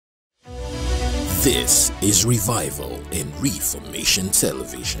This is Revival and Reformation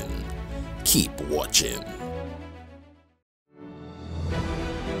Television. Keep watching.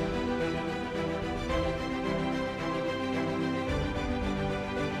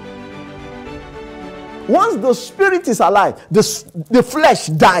 Once the spirit is alive, the flesh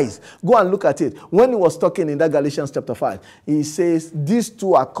dies. Go and look at it. When he was talking in that Galatians chapter 5, he says, these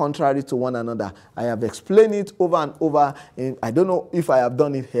two are contrary to one another. I have explained it over and over. And I don't know if I have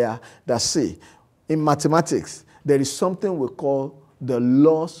done it here. That say, in mathematics, there is something we call the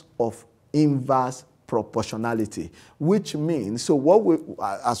laws of inverse proportionality, which means, so what we,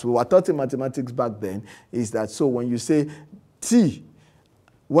 as we were taught in mathematics back then, is that, so when you say T,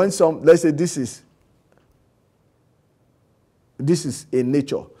 when let's say this is a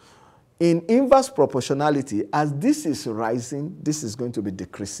nature. In inverse proportionality, as this is rising, this is going to be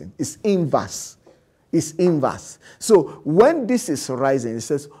decreasing. It's inverse. It's inverse. So when this is rising, it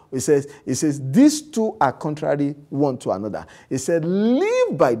says, these two are contrary one to another. It said,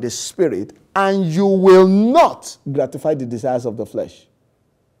 live by the Spirit, and you will not gratify the desires of the flesh.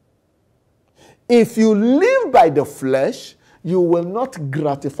 If you live by the flesh, you will not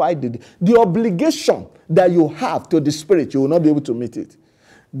gratify the obligation that you have to the Spirit. You will not be able to meet it.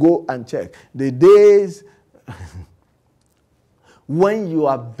 Go and check. The days when you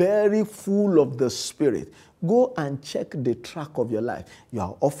are very full of the Spirit, go and check the track of your life. You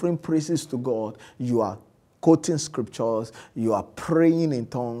are offering praises to God. You are quoting scriptures. You are praying in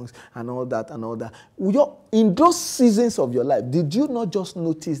tongues and all that and all that. In those seasons of your life, did you not just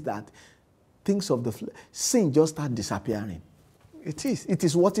notice that things of the flesh, sin just start disappearing? It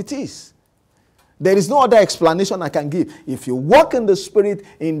is what it is. There is no other explanation I can give. If you walk in the Spirit,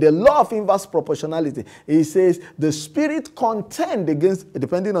 in the law of inverse proportionality, it says the Spirit contends against,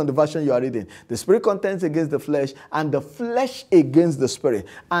 depending on the version you are reading, the Spirit contends against the flesh and the flesh against the Spirit.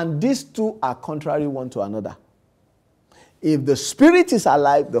 And these two are contrary one to another. If the Spirit is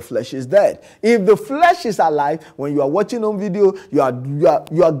alive, the flesh is dead. If the flesh is alive, when you are watching on video, you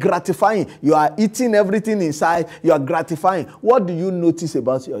are gratifying. You are eating everything inside. You are gratifying. What do you notice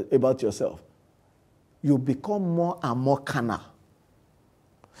about yourself? You become more and more carnal.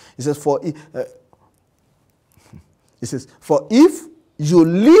 It says, for if you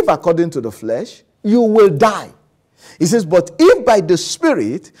live according to the flesh, you will die. It says, but if by the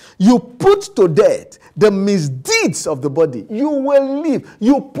Spirit you put to death the misdeeds of the body, you will live.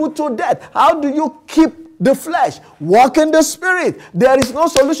 You put to death. How do you keep the flesh? Walk in the Spirit. There is no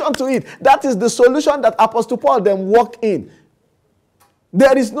solution to it. That is the solution that Apostle Paul then walked in.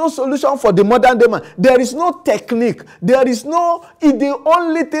 There is no solution for the modern day man. There is no technique. There is no, the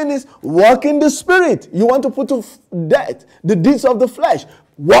only thing is walk in the Spirit. You want to put to death the deeds of the flesh.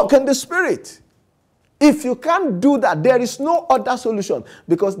 Walk in the Spirit. If you can't do that, there is no other solution,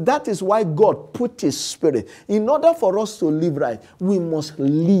 because that is why God put His Spirit. In order for us to live right, we must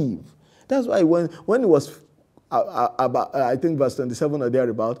live. That's why when it was about, I think verse 27 or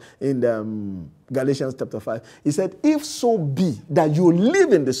thereabout in Galatians chapter 5, he said, if so be that you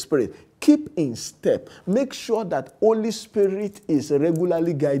live in the Spirit, keep in step. Make sure that Holy Spirit is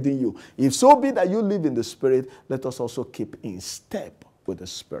regularly guiding you. If so be that you live in the Spirit, let us also keep in step with the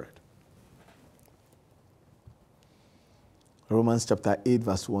Spirit. Romans chapter 8,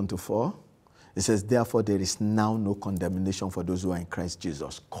 verse 1 to 4. It says, therefore there is now no condemnation for those who are in Christ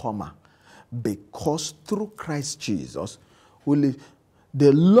Jesus, because through Christ Jesus,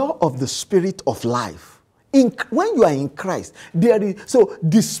 the law of the Spirit of life. When you are in Christ, so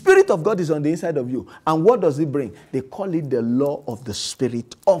the Spirit of God is on the inside of you. And what does it bring? They call it the law of the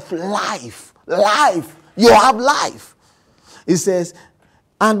Spirit of life. Life. You have life. It says,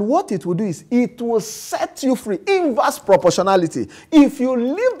 and what it will do is it will set you free. Inverse proportionality. If you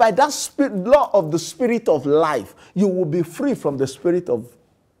live by that law of the Spirit of life, you will be free from the spirit of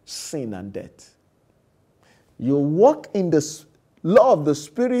sin and death. You walk in the law of the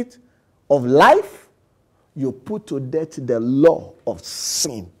Spirit of life, you put to death the law of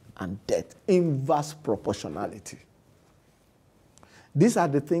sin and death. Inverse proportionality. These are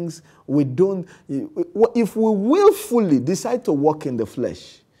the things we don't, if we willfully decide to walk in the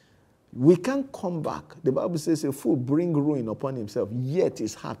flesh, we can't come back. The Bible says a fool bring ruin upon himself, yet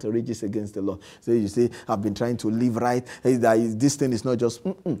his heart rages against the Lord. So you say, I've been trying to live right. This thing is not just,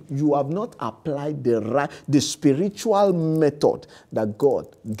 you have not applied the spiritual method that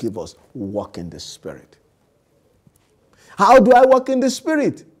God gave us. Walk in the Spirit. How do I walk in the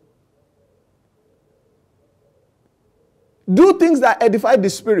Spirit? Do things that edify the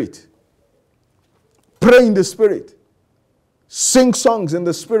Spirit. Pray in the Spirit. Sing songs in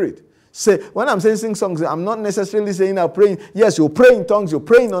the Spirit. Say, when I'm saying sing songs, I'm not necessarily saying I'm praying. Yes, you pray in tongues, you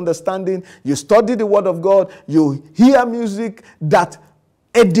pray in understanding, you study the word of God, you hear music that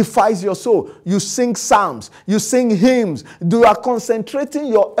edifies your soul. You sing psalms, you sing hymns. You are concentrating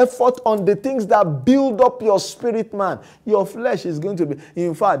your effort on the things that build up your spirit, man. Your flesh is going to be,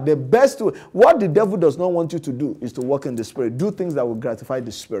 in fact, the best way. What the devil does not want you to do is to walk in the spirit. Do things that will gratify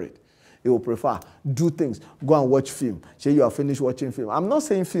the spirit. He will prefer, do things, go and watch film. Say you are finished watching film. I'm not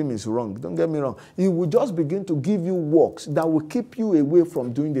saying film is wrong, don't get me wrong. He will just begin to give you works that will keep you away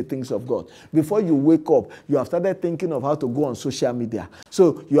from doing the things of God. Before you wake up, you have started thinking of how to go on social media.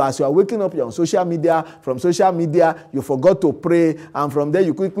 So as you are waking up, you're on social media. From social media, you forgot to pray. And from there,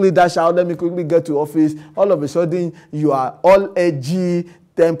 you quickly dash out, let me quickly get to office. All of a sudden, you are all edgy,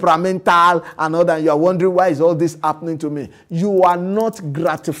 temperamental, and all that. You are wondering, why is all this happening to me? You are not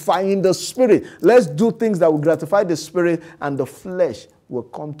gratifying the spirit. Let's do things that will gratify the spirit, and the flesh will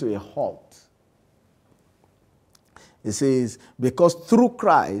come to a halt. It says, because through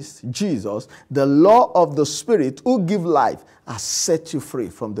Christ Jesus, the law of the Spirit who give life has set you free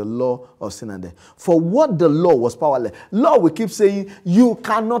from the law of sin and death. For what the law was powerless. Law, we keep saying, you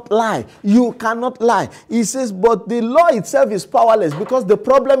cannot lie. You cannot lie. He says, but the law itself is powerless, because the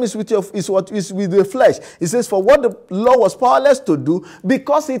problem is with the flesh. He says, for what the law was powerless to do,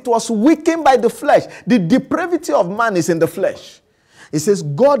 because it was weakened by the flesh. The depravity of man is in the flesh. He says,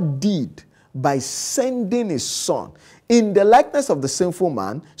 God did by sending his son in the likeness of the sinful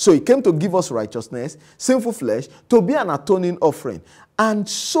man. So he came to give us righteousness, sinful flesh, to be an atoning offering. And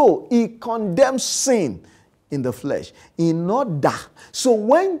so he condemns sin in the flesh in order.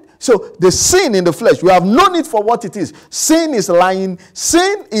 So the sin in the flesh, we have known it for what it is. Sin is lying,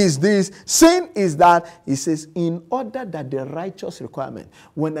 sin is this, sin is that. He says, in order that the righteous requirement,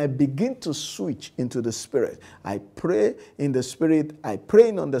 when I begin to switch into the spirit, I pray in the spirit, I pray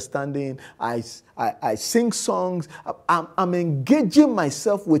in understanding, I sing songs, I'm engaging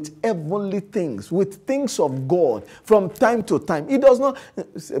myself with heavenly things, with things of God from time to time. It does not,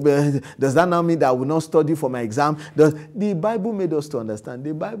 does that now mean that I will not study for my exam? The Bible made us to understand.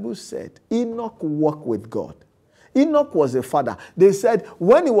 The Bible said Enoch walked with God. Enoch was a father. They said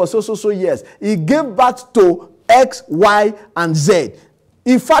when he was so years, he gave birth to X, Y, and Z.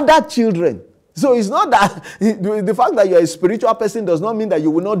 He fathered children. So it's not that the fact that you're a spiritual person does not mean that you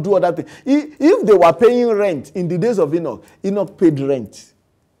will not do other things. If they were paying rent in the days of Enoch, Enoch paid rent.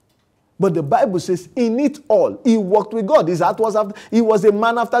 But the Bible says, in it all, he walked with God. His heart was after, he was a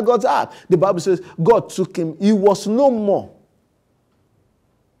man after God's heart. The Bible says, God took him. He was no more.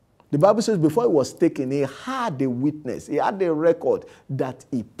 The Bible says, before he was taken, he had a witness. He had a record that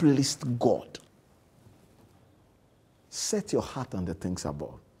he pleased God. Set your heart on the things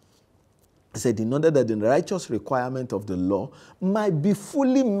above. He said, in order that the righteous requirement of the law might be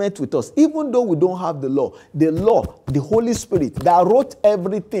fully met with us. Even though we don't have the law, the Holy Spirit that wrote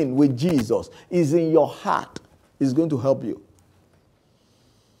everything with Jesus is in your heart. Is going to help you.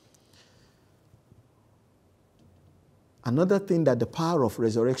 Another thing that the power of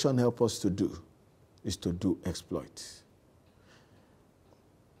resurrection helps us to do is to do exploits.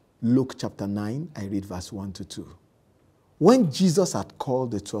 Luke chapter 9, I read verse 1 to 2. When Jesus had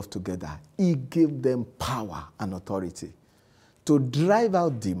called the 12 together, he gave them power and authority to drive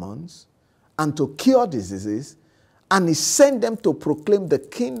out demons and to cure diseases, and he sent them to proclaim the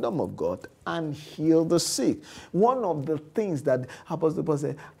kingdom of God and heal the sick. One of the things that Apostle Paul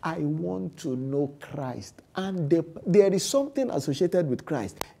said, I want to know Christ. And there is something associated with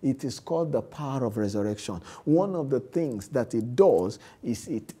Christ. It is called the power of resurrection. One of the things that it does is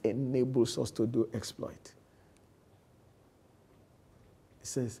it enables us to do exploit. It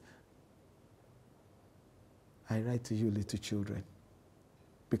says, I write to you, little children,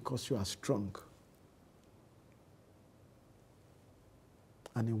 because you are strong.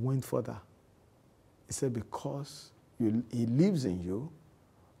 And he went further. He said, because he lives in you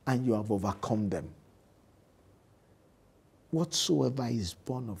and you have overcome them. Whatsoever is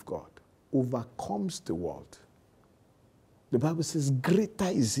born of God overcomes the world. The Bible says, greater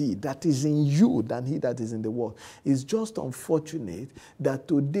is he that is in you than he that is in the world. It's just unfortunate that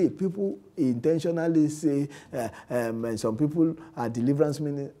today people intentionally say, and some people are deliverance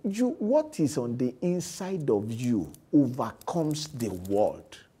ministers. What is on the inside of you overcomes the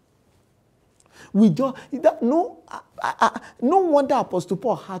world. No wonder Apostle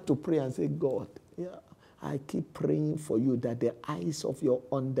Paul had to pray and say, God, I keep praying for you that the eyes of your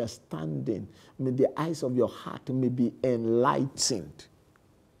understanding, the eyes of your heart may be enlightened.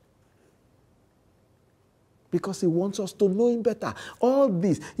 because he wants us to know him better. All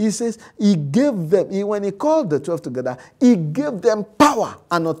this, he says, he gave them, when he called the 12 together, he gave them power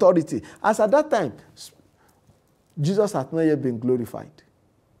and authority. As at that time, Jesus had not yet been glorified.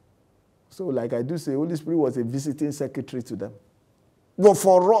 So like I do say, Holy Spirit was a visiting secretary to them. But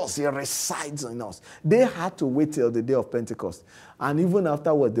for us, he resides in us. They had to wait till the day of Pentecost. And even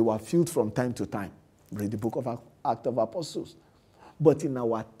afterward, they were filled from time to time. Read the book of Acts of Apostles. But in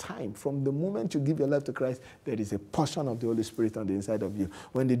our time, from the moment you give your life to Christ, there is a portion of the Holy Spirit on the inside of you.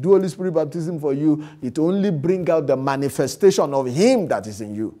 When they do Holy Spirit baptism for you, it only brings out the manifestation of him that is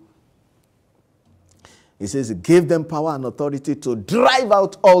in you. He says he gave them power and authority to drive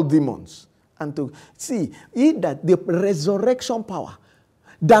out all demons. And to see, that the resurrection power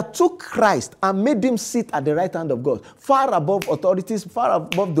that took Christ and made him sit at the right hand of God, far above authorities, far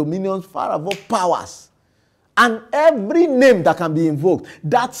above dominions, far above powers. And every name that can be invoked,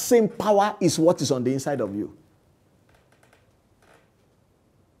 that same power is what is on the inside of you.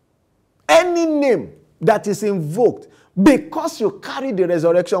 Any name that is invoked, because you carry the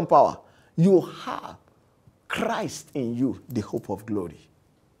resurrection power, you have Christ in you, the hope of glory.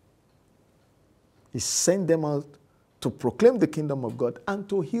 He sent them out to proclaim the kingdom of God and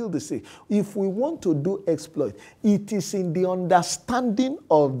to heal the sick. If we want to do exploit, it is in the understanding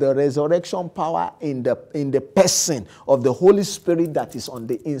of the resurrection power in the person of the Holy Spirit that is on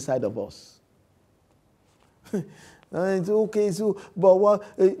the inside of us. Okay, so, but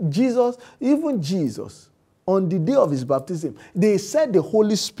what, Jesus, on the day of his baptism, they said the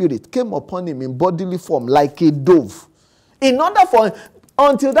Holy Spirit came upon him in bodily form like a dove.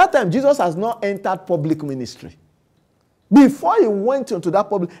 Until that time, Jesus has not entered public ministry. Before he went into that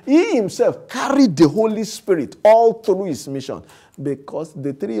public, he himself carried the Holy Spirit all through his mission. Because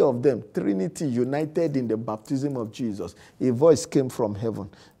the three of them, Trinity, united in the baptism of Jesus, a voice came from heaven.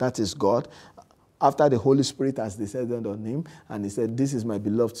 That is God. After the Holy Spirit has descended on him, and he said, "This is my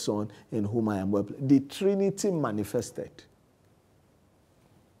beloved Son in whom I am well pleased." The Trinity manifested.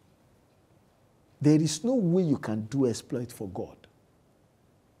 There is no way you can do exploit for God.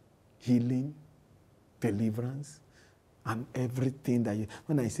 Healing, deliverance, and everything that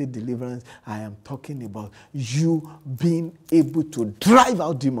when I say deliverance, I am talking about you being able to drive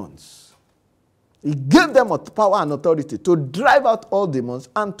out demons. He gave them power and authority to drive out all demons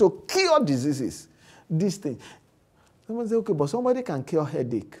and to cure diseases. This thing. Someone say, okay, but somebody can cure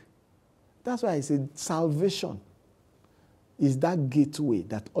headache. That's why I said salvation is that gateway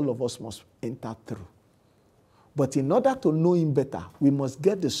that all of us must enter through. But in order to know him better, we must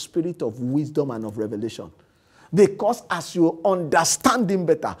get the spirit of wisdom and of revelation. Because as you understand him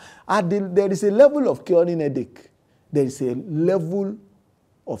better, there is a level of curing headache. There is a level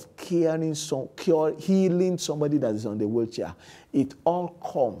of healing somebody that is on the wheelchair. It all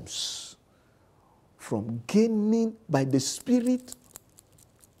comes from gaining by the spirit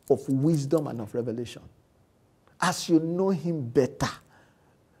of wisdom and of revelation. As you know him better,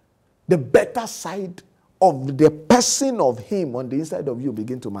 the better side of the person of him on the inside of you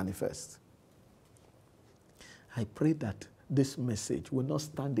begin to manifest. I pray that this message will not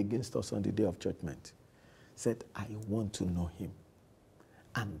stand against us on the day of judgment. Said, I want to know him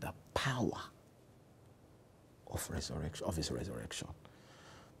and the power of resurrection, of his resurrection.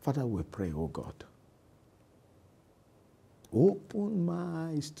 Father, we pray, oh God, open my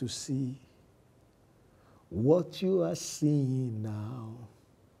eyes to see what you are seeing now,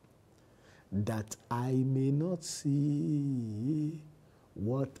 that I may not see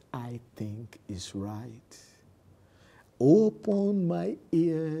what I think is right. Open my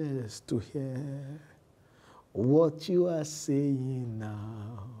ears to hear what you are saying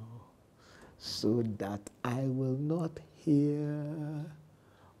now, so that I will not hear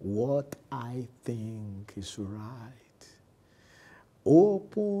what I think is right.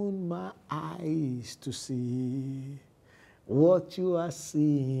 Open my eyes to see what you are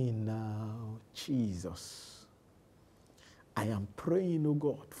seeing now, Jesus. I am praying, oh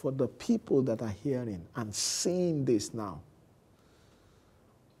God, for the people that are hearing and seeing this now.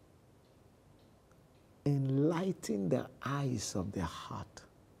 Enlighten the eyes of their heart.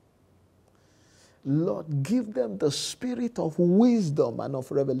 Lord, give them the spirit of wisdom and of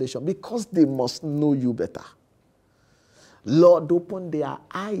revelation, because they must know you better. Lord, open their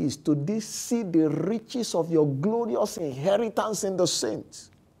eyes to see the riches of your glorious inheritance in the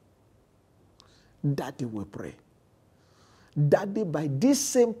saints. Daddy, we pray. Daddy, by this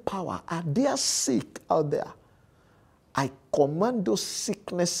same power, are there sick out there? I command those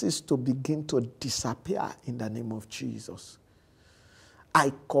sicknesses to begin to disappear in the name of Jesus.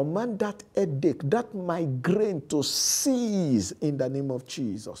 I command that headache, that migraine to cease in the name of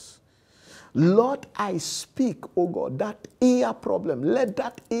Jesus. Lord, I speak, oh God, that ear problem, let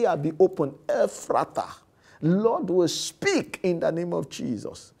that ear be open, Ephrata. Lord, will speak in the name of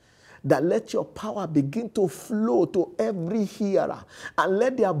Jesus. That let your power begin to flow to every hearer and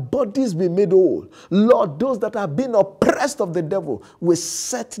let their bodies be made whole. Lord, those that have been oppressed of the devil, will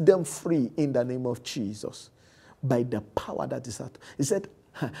set them free in the name of Jesus. By the power that is at. He said,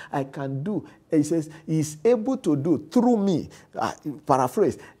 I can do. He says, he is able to do through me,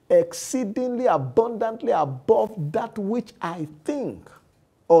 paraphrase, exceedingly abundantly above that which I think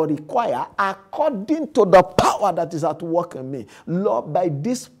or require, according to the power that is at work in me. Lord, by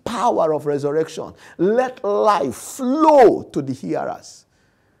this power of resurrection, let life flow to the hearers.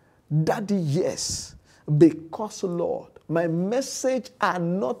 Daddy, yes, because, Lord, my message are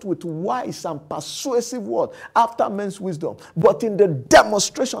not with wise and persuasive words after men's wisdom, but in the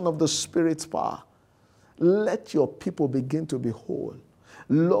demonstration of the Spirit's power. Let your people begin to be whole.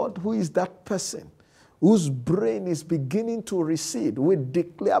 Lord, who is that person whose brain is beginning to recede? We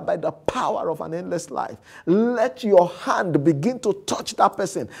declare by the power of an endless life, let your hand begin to touch that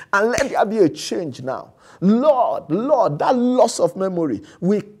person and let there be a change now. Lord, that loss of memory,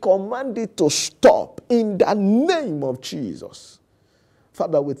 we command it to stop in the name of Jesus.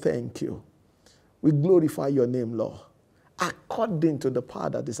 Father, we thank you. We glorify your name, Lord. According to the power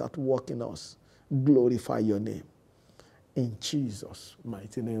that is at work in us, glorify your name. In Jesus'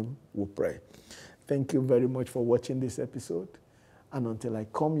 mighty name we pray. Thank you very much for watching this episode. And until I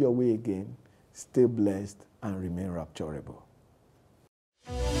come your way again, stay blessed and remain rapturable.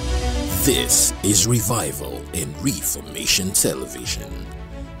 This is Revival in Reformation Television.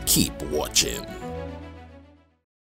 Keep watching.